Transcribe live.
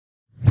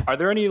Are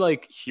there any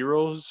like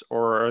heroes,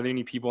 or are there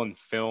any people in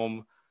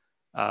film,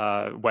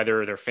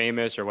 whether they're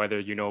famous or whether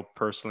you know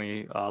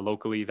personally,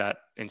 locally, that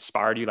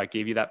inspired you, like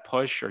gave you that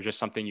push, or just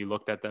something you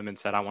looked at them and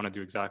said, I want to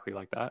do exactly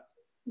like that?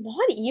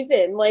 Not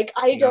even like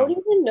I don't No.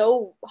 even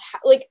know how,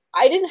 like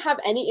I didn't have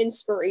any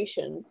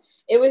inspiration.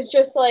 It was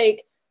just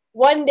like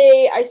one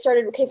day I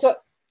started okay, so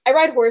I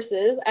ride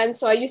horses and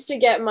so I used to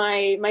get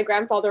my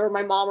grandfather or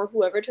my mom or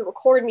whoever to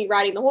record me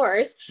riding the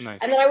horse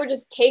Nice. and then I would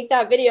just take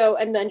that video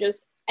and then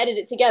just edit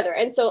it together.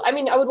 And so I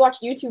mean I would watch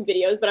YouTube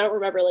videos, but I don't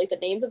remember like the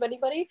names of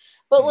anybody.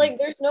 But Hmm. like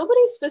there's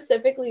nobody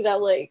specifically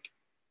that like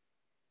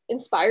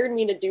inspired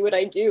me to do what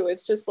I do.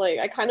 It's just like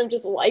I kind of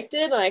just liked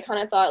it and I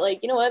kind of thought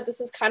like, you know what, this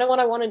is kind of what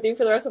I want to do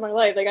for the rest of my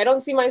life. Like I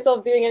don't see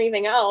myself doing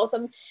anything else.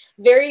 I'm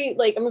a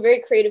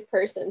very creative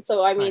person.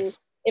 So I mean, Nice.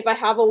 if I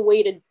have a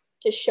way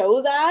to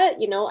show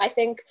that, you know, I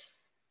think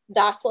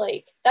that's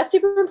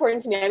super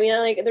important to me. I mean,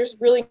 like there's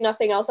really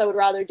nothing else I would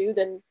rather do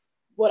than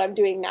what I'm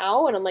doing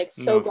now and I'm like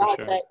so No, for glad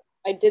sure. that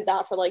I did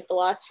that for like the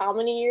last how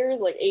many years?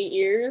 Like 8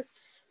 years.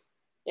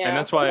 And Yeah.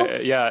 that's why,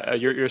 yeah,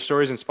 your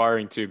story is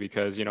inspiring too,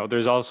 because you know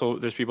there's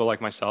people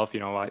like myself, you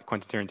know, like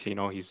Quentin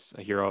Tarantino, he's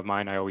a hero of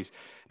mine. I always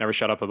never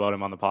shut up about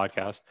him on the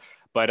podcast.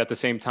 But at the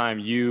same time,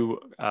 you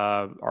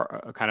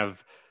are kind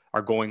of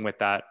are going with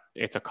that.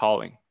 It's a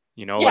calling,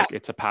 you know, Yeah. like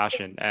it's a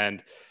passion,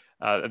 and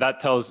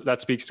that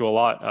speaks to a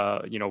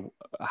lot. You know,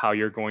 how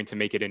you're going to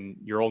make it in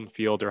your own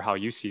field or how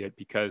you see it,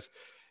 because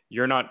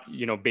you're not,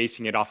 you know,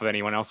 basing it off of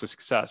anyone else's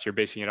success. You're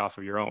basing it off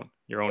of your own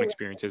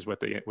experiences with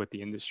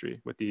the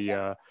industry, with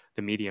the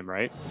medium,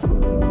 right?